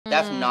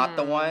that's not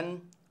the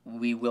one,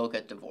 we will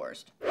get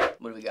divorced.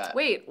 What do we got?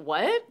 Wait,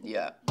 what?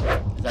 Yeah.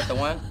 Is that the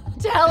one?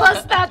 Tell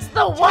us that's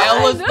the one!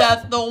 Tell us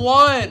that's the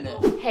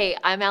one! Hey,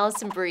 I'm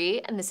Alison Brie,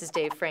 and this is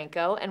Dave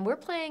Franco, and we're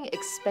playing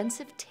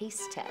Expensive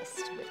Taste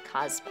Test with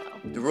Cosmo.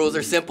 The rules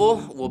are simple.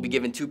 We'll be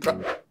given two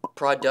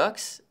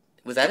products.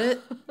 Was that it?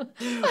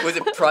 Was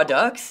it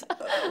products?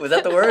 Was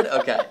that the word?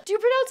 Okay. Do you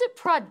pronounce it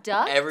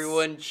products?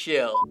 Everyone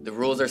chill. The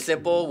rules are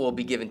simple. We'll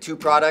be given two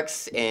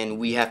products, and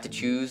we have to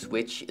choose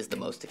which is the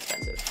most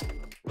expensive.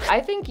 I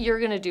think you're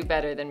gonna do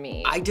better than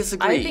me. I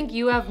disagree. I think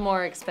you have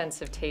more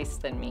expensive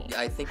taste than me.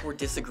 I think we're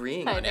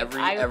disagreeing on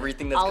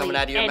everything that's coming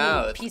out of your any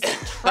mouth. Piece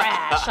of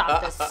trash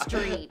off the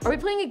street. Are we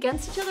playing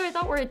against each other? I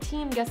thought we're a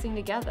team guessing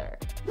together.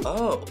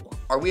 Oh,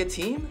 are we a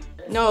team?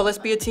 No, let's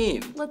be a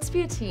team. Let's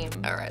be a team.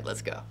 All right,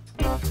 let's go.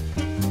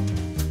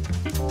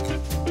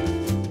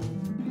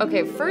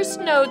 Okay, first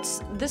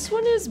notes. This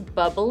one is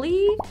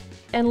bubbly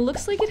and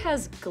looks like it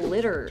has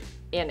glitter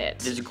in it.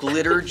 There's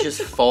glitter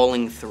just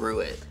falling through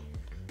it.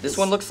 This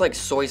one looks like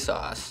soy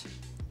sauce.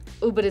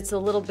 Ooh, but it's a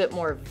little bit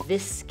more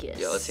viscous.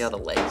 Yeah, let's see how the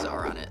legs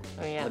are on it.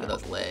 Oh, yeah. Look at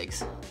those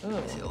legs. Ooh.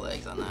 Let me see the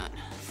legs on that.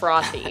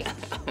 Frothy.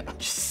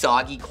 Just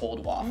soggy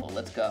cold waffle.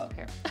 Let's go.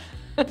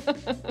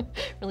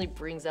 Really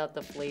brings out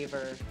the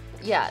flavor.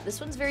 Yeah, this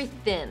one's very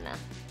thin.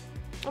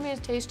 I mean,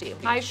 it's tasty.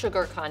 High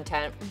sugar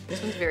content.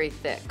 This one's very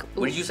thick.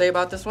 Ooh, What did you say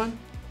about this one?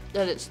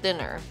 that it's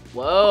thinner.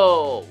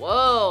 Whoa,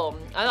 whoa.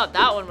 I thought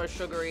that one was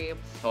sugary.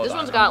 Hold This on,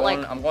 one's got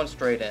I'm going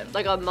straight in.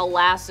 like a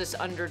molasses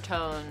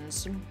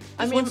undertones.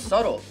 This one's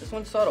subtle. This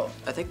one's subtle.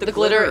 I think The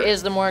glitter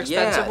is the more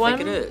expensive one? Yeah, I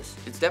think it is.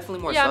 It's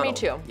definitely more Yeah, subtle. me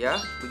too.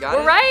 Yeah? We got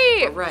We're it?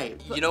 right. We're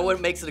right. You know what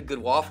makes it a good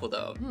waffle,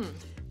 though?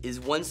 Is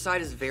one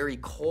side is very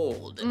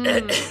cold, and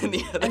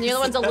the other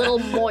one's a little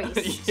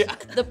moist. Yeah.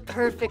 The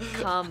perfect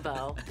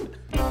combo.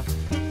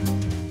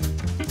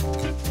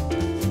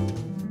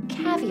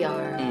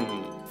 Caviar.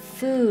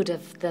 Food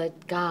of the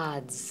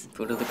gods.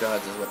 Food of the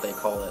gods is what they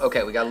call it.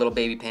 Okay, we got little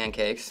baby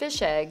pancakes.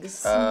 Fish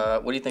eggs.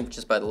 What do you think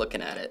just by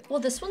looking at it? Well,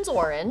 this one's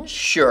orange.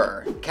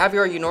 Sure.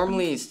 Caviar, you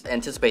normally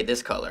anticipate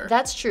this color.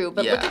 That's true,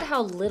 but look Yeah. at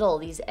how little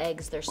these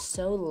eggs, they're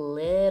so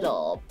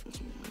little.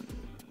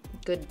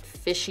 Good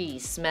fishy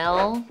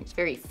smell. It's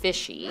very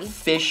fishy.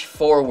 Fish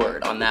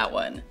forward on that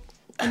one.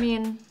 I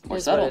mean, More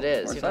here's subtle. what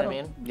it is, More you know what I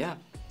subtle. mean? Yeah.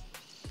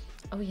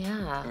 Oh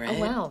yeah, Right? oh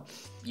wow.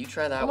 You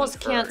try that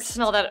Almost one can't first.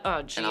 smell that, oh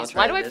I'll jeez.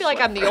 try Why do I this feel like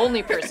one I'm the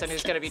only person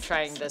who's gonna be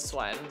trying this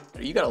one?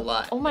 You got a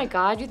lot. Oh my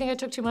God, you think I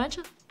took too much?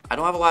 I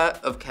don't have a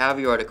lot of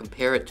caviar to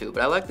compare it to,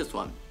 but I like this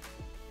one.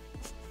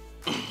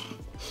 I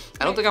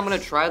don't think I'm gonna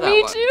try that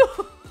Me one.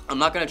 too. I'm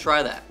not gonna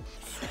try that.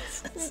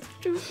 It's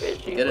too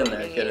fishy. Get in for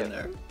there, me. get in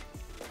there.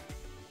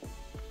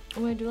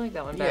 Oh, I do like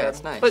that one Yeah, better.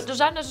 it's nice. But does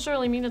that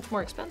necessarily mean it's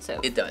more expensive?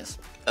 It does.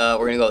 We're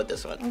gonna go with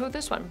this one. I'll go with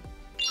this one.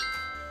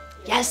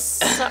 Yes!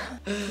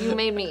 You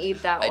made me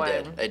eat that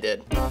one. I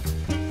did.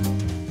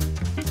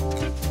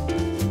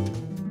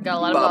 Got a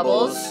lot of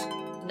bubbles.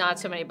 Not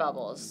so many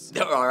bubbles.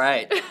 All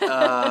right.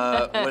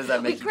 What does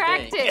that make We you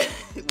cracked think?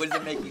 it. What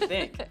does it make you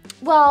think?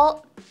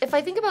 Well, if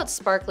I think about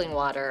sparkling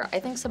water, I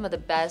think some of the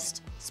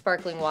best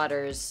sparkling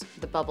waters,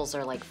 the bubbles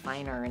are like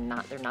finer and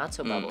they're not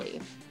so bubbly.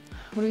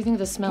 What do you think of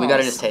the smell? We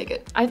gotta just take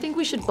it. I think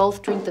we should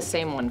both drink the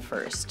same one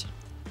first.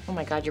 Oh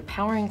my God, you're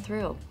powering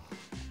through.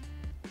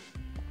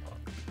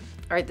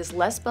 All right, this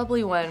less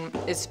bubbly one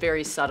is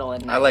very subtle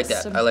and nice. I like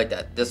that. I like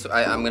that. This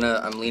I'm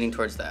leaning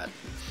towards that.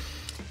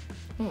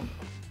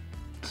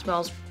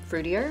 Smells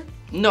fruitier.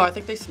 No, I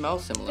think they smell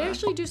similar. They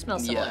actually do smell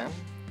similar.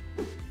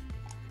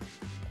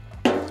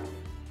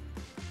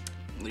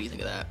 What do you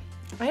think of that?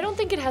 I don't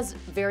think it has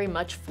very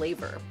much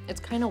flavor. It's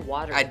kind of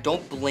watery. I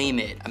don't blame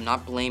it. I'm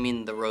not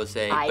blaming the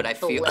rosé, but I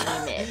feel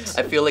blame it.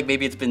 I feel like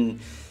maybe it's been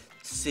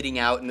sitting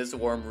out in this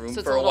warm room So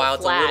it's for a a little while.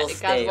 flat. It's a little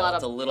It got a stale. lot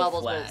It's a of little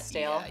bubbles, but flat. it's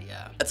stale.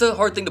 Yeah. That's a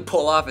hard thing to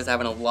pull off, is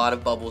having a lot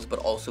of bubbles but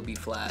also be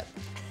flat.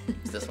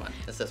 It's this one.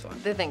 It's this one.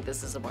 They think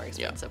this is a more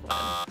expensive one.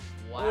 Wow.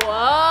 Whoa!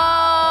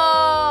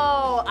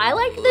 I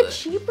like the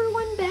cheaper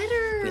one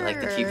better. We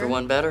like the cheaper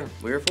one better.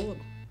 We're fooled.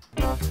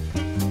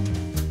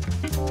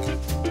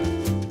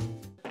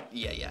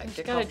 Yeah.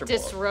 Get Gotta comfortable.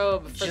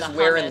 disrobe for Just the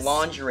wearing hummus.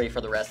 lingerie for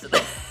the rest of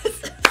the.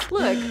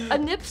 Look, a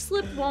nip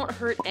slip won't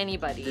hurt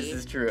anybody. This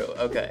is true.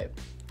 Okay.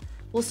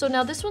 Well, so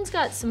now this one's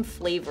got some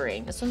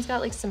flavoring. This one's got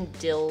like some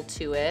dill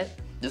to it.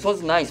 This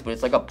one's nice, but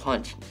it's like a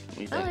punch. What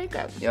do you think? I like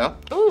it. Yeah?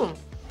 Ooh,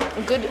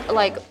 a good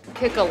like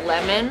kick of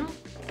lemon.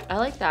 I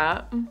like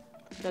that.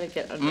 Gotta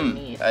get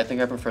underneath. I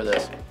think I prefer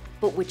this.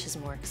 But which is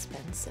more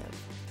expensive?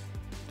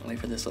 Wait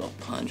for this little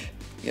punch.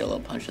 You get a little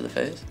punch to the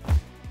face.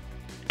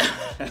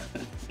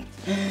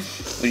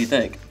 What do you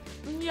think?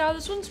 Yeah,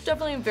 this one's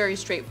definitely very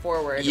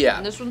straightforward. Yeah.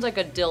 And this one's like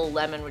a dill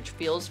lemon, which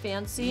feels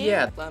fancy.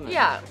 Yeah, lemon.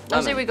 Yeah,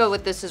 I'll say Lemon. we go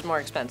with this is more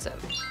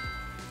expensive.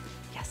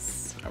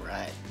 Yes. All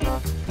right.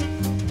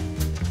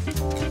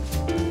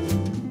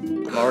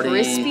 I'm already,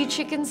 Crispy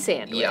chicken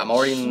sandwich. Yeah, I'm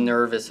already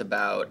nervous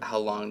about how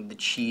long the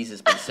cheese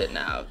has been sitting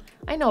out.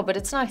 I know, but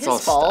it's not his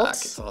It's all fault.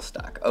 stock. It's all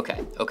stock. Okay,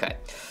 okay.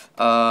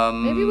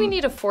 Maybe we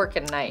need a fork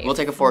and knife. We'll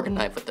take a fork and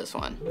knife with this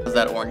one. How's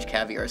that orange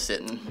caviar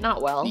sitting?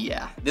 Not well.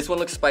 Yeah. This one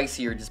looks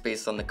spicier just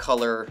based on the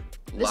color.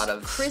 A lot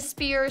of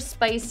crispier,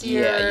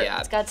 spicier. Yeah.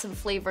 It's got some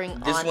flavoring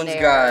This on one's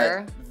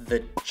there. got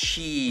the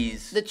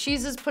cheese. The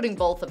cheese is putting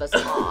both of us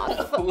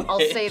off. I'll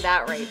say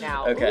that right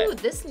now. Okay. Ooh,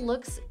 this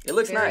looks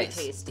very nice.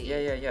 tasty.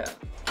 Yeah.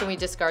 Can we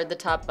discard the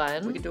top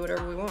bun? We can do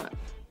whatever we want.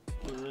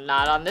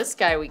 Not on this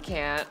guy, we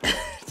can't.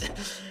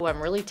 Oh,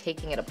 I'm really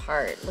taking it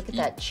apart. Look at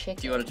that Do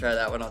chicken. you want to try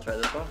that one? I'll try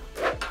this one.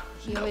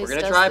 He No, always we're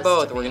gonna does try this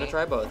both. to We're me. gonna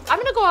try both. I'm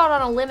gonna go out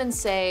on a limb and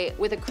say,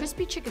 with a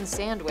crispy chicken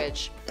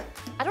sandwich,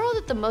 I don't know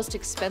that the most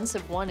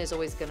expensive one is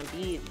always gonna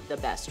be the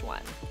best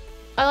one.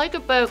 I like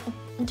it, but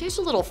it tastes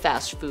a little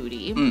fast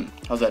foody.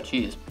 How's that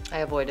cheese? I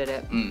avoided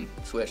it,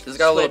 Swish. This has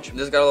got Switch. a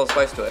little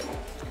spice to it.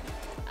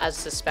 as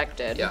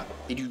suspected. Yeah.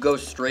 Did you go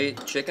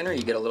straight chicken or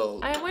you get a little?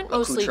 I went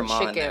mostly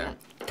accoutrement in chicken.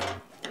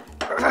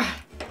 there?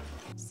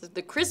 So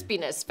the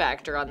crispiness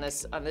factor on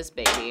this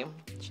baby.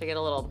 Should I get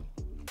a little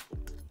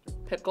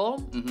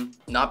pickle?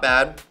 Not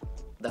bad.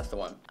 That's the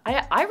one.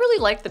 I really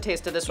like the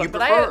taste of this one, You but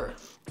prefer?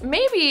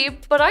 maybe,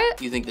 but I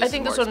You think I this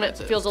think is this more one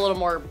expensive? feels a little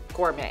more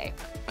gourmet.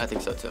 I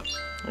think so too.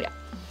 Yeah.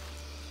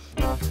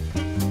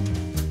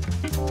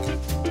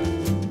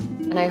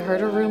 And I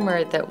heard a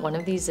rumor that one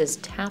of these is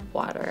tap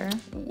water.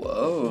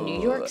 Whoa.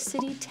 New York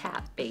City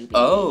tap, baby.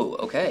 Oh,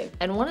 okay.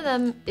 And one of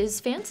them is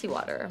fancy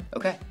water.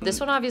 Okay. This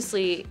one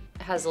obviously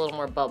has a little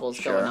more bubbles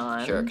going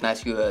on. Sure. Can I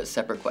ask you a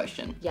separate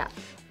question? Yeah.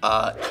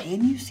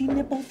 Can you see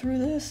nipple through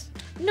this?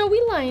 No,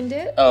 we lined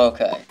it. Oh,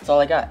 okay. That's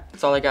all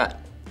I got.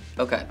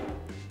 Okay.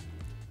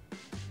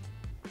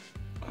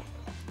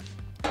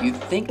 You'd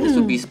think this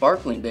would be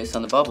sparkling based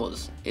on the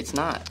bubbles. It's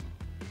not.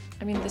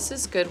 I mean, this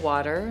is good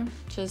water.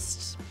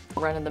 Just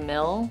run of the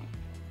mill.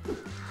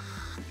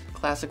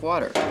 Classic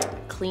water.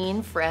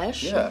 Clean,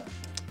 fresh. Yeah.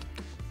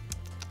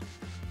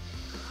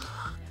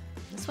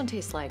 This one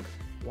tastes like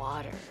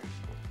water.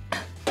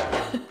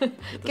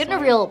 Getting a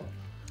real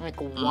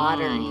like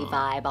watery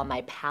vibe on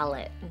my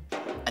palate.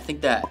 I think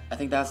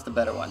that's the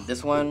better one.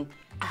 This one,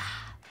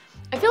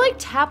 I feel like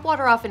tap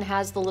water often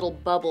has the little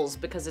bubbles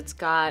because it's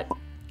got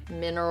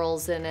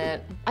minerals in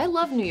it. I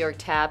love New York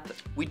tap.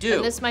 we do.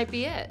 And this might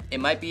be it. It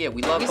might be it.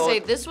 We love We both. say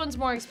this one's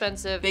more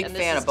expensive. Big and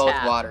this fan is of both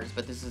tap. waters,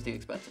 but this is the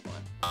expensive one.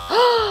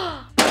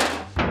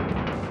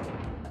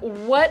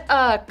 What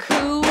a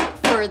coup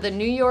for the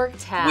New York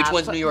tap. Which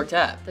one's New York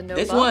tap? The no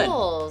this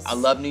bubbles. one. I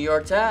love New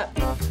York tap.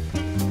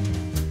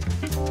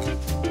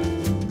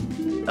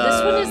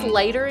 This one is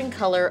lighter in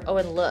color. Oh,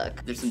 and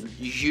look. There's some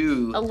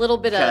jus. A little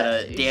bit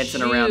kinda of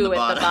dancing jus around the at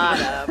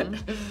bottom. the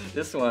bottom.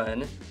 This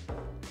one.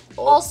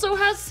 Also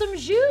has some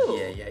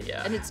jus.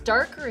 Yeah. And it's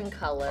darker in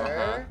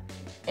color.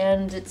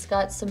 And it's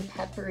got some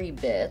peppery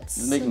bits.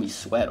 This is making me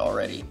sweat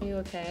already. Are you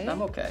okay?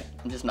 I'm okay.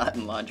 I'm just not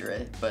in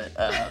lingerie, but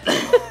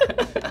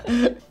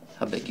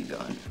how big you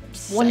going?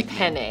 One Segment.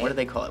 penne. What do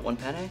they call it? One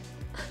penne?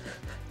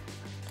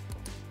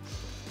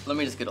 Let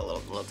me just get a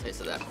little taste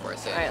of that before I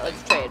say it. All right,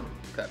 let's trade.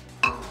 Okay.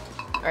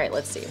 All right,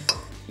 let's see.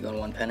 You going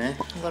one penne?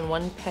 I'm going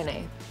one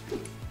penne.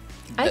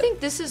 I think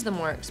this is the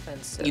more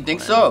expensive You think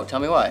one. so? Tell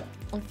me why.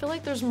 I feel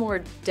like there's more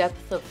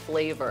depth of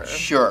flavor.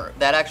 Sure.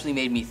 That actually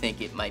made me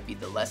think it might be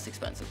the less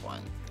expensive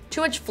one.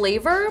 Too much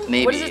flavor?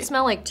 Maybe. What does it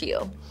smell like to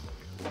you?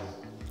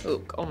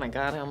 Ooh, oh my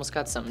god, I almost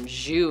got some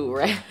jus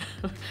right,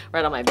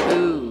 right on my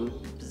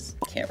boobs.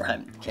 Can't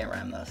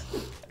rhyme those.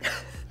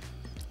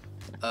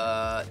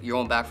 You're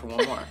going back for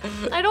one more.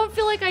 I don't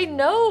feel like I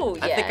know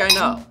yet.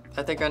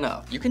 I think I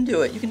know. You can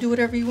do it. You can do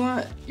whatever you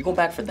want. You're going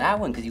back for that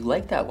one because you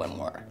like that one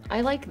more.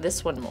 I like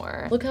this one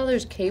more. Look how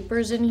there's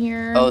capers in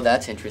here. Oh,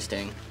 that's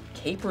interesting.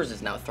 Capers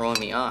is now throwing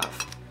me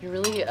off. You're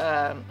really,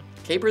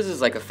 Capers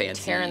is like a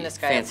fancy, tearing this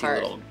guy fancy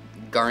apart. little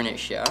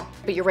garnish, yeah?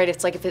 But you're right,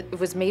 it's like if it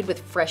was made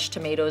with fresh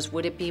tomatoes,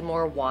 would it be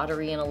more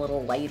watery and a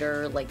little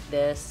lighter like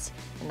this?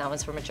 And that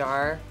one's from a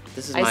jar?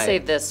 This is I say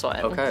this one.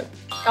 Okay.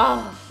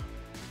 Oh.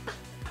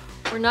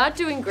 We're not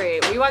doing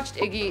great. We watched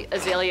Iggy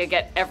Azalea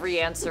get every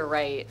answer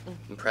right.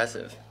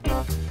 Impressive.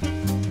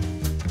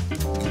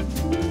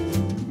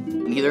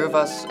 Neither of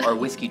us are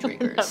whiskey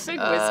drinkers. Not big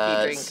whiskey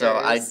drinkers. So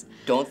I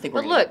don't think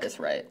we're But gonna look, get this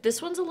right.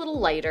 this one's a little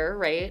lighter,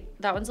 right?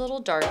 That one's a little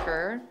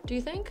darker. Do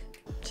you think?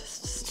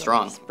 Just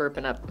strong. Just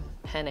burping up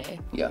penne.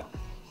 Yeah.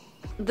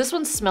 This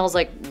one smells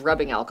like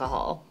rubbing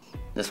alcohol.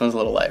 This one's a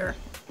little lighter.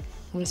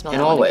 Let me smell In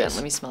that all one again. ways.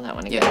 Let me smell that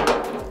one again.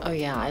 Yeah. Oh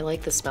yeah, I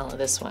like the smell of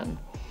this one.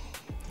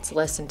 It's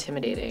less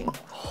intimidating.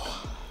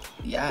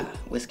 Yeah.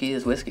 Whiskey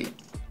is whiskey.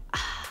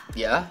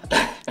 Yeah.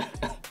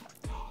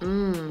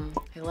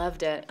 I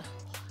loved it.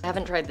 I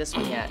haven't tried this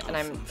one yet, and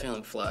I'm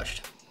feeling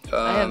flushed.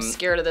 I am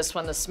scared of this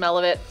one. The smell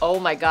of it, oh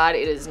my god,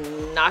 it is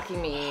knocking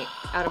me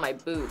out of my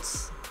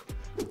boots.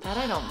 That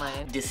I don't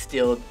mind.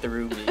 Distilled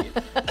through me.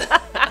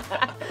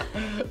 I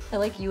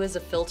like you as a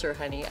filter,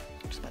 honey. I'm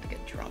just about to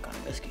get drunk on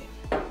whiskey.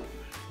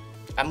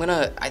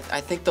 I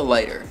think the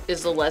lighter.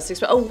 Is the less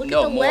expensive. Oh, look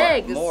No, at the more,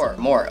 legs.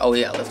 more. Oh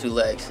yeah, let's do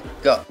legs.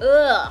 Go.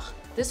 Ugh.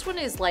 This one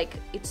is like,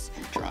 it's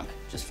Drunk,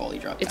 just fully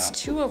drunk it's now.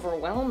 too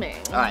overwhelming.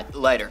 All right, the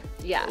lighter.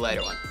 Yeah. The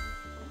lighter one.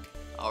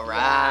 All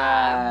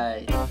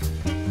right.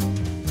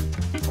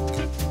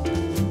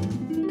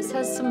 This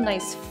has some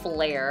nice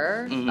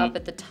flair up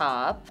at the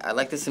top. I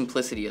like the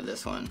simplicity of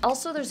this one.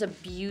 Also, there's a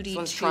beauty This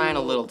one's to... trying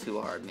a little too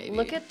hard, maybe.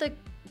 Look at the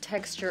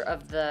texture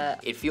of the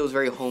It feels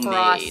very homemade.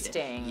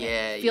 frosting.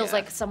 Yeah, Feels yeah.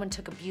 like someone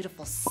took a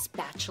beautiful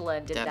spatula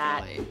and did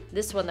Definitely. that.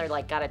 This one, they're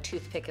like, got a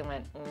toothpick and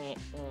went...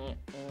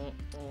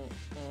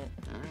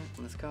 All right,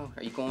 let's go.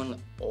 Are you going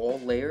all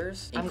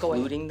layers, I'm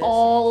including going this?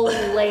 all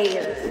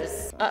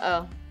layers.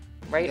 Uh-oh. I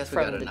Right guess we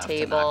got from the enough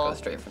table. to not go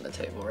straight from the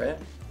table, right?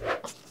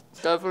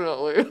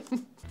 Definitely.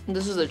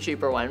 This is a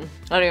cheaper one.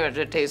 I don't even have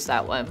to taste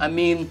that one. I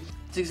mean,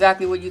 it's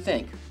exactly what you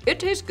think. It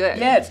tastes good.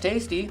 Yeah, it's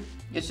tasty.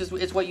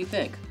 It's what you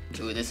think.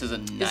 Ooh, this is a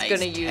nice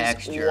It's gonna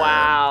texture. use,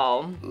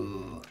 wow.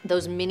 Ooh,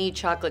 Those mini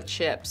chocolate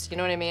chips. You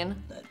know what I mean?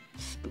 that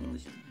spoon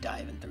was just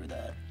diving through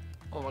that.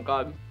 Oh my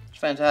God. It's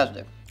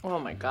fantastic. Oh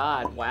my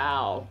God,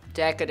 wow.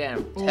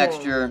 Decadent. Ooh.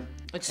 Texture,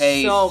 It's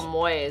taste, so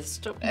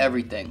moist.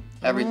 everything.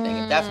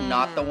 If that's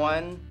not the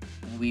one,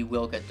 we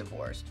will get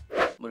divorced.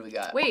 What do we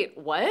got? Wait,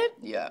 what?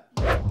 Yeah.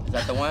 Is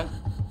that the one?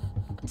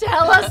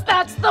 Tell us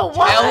that's the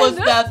one! Tell us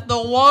that's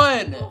the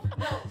one!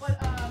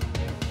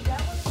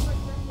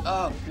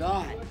 Oh,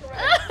 God.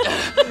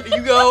 We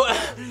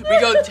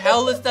go,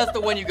 tell us that's the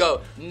one, you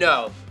go,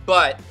 no.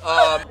 But,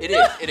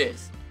 it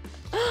is.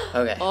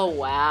 Okay. Oh,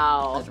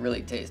 wow. That's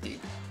really tasty.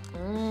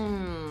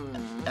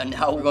 Mmm. And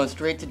now we're going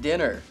straight to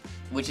dinner,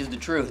 which is the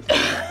truth.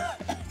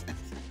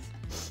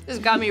 This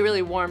got me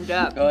really warmed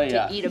up Oh,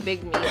 yeah. to eat a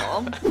big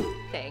meal.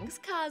 Thanks,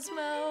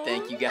 Cosmo.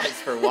 Thank you guys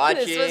for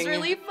watching. This was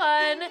really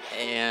fun.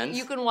 And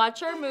You can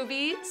watch our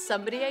movie,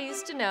 Somebody I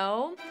Used to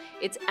Know.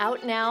 It's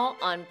out now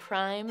on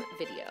Prime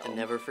Video.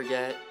 never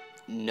forget,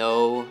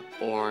 no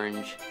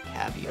orange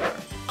caviar.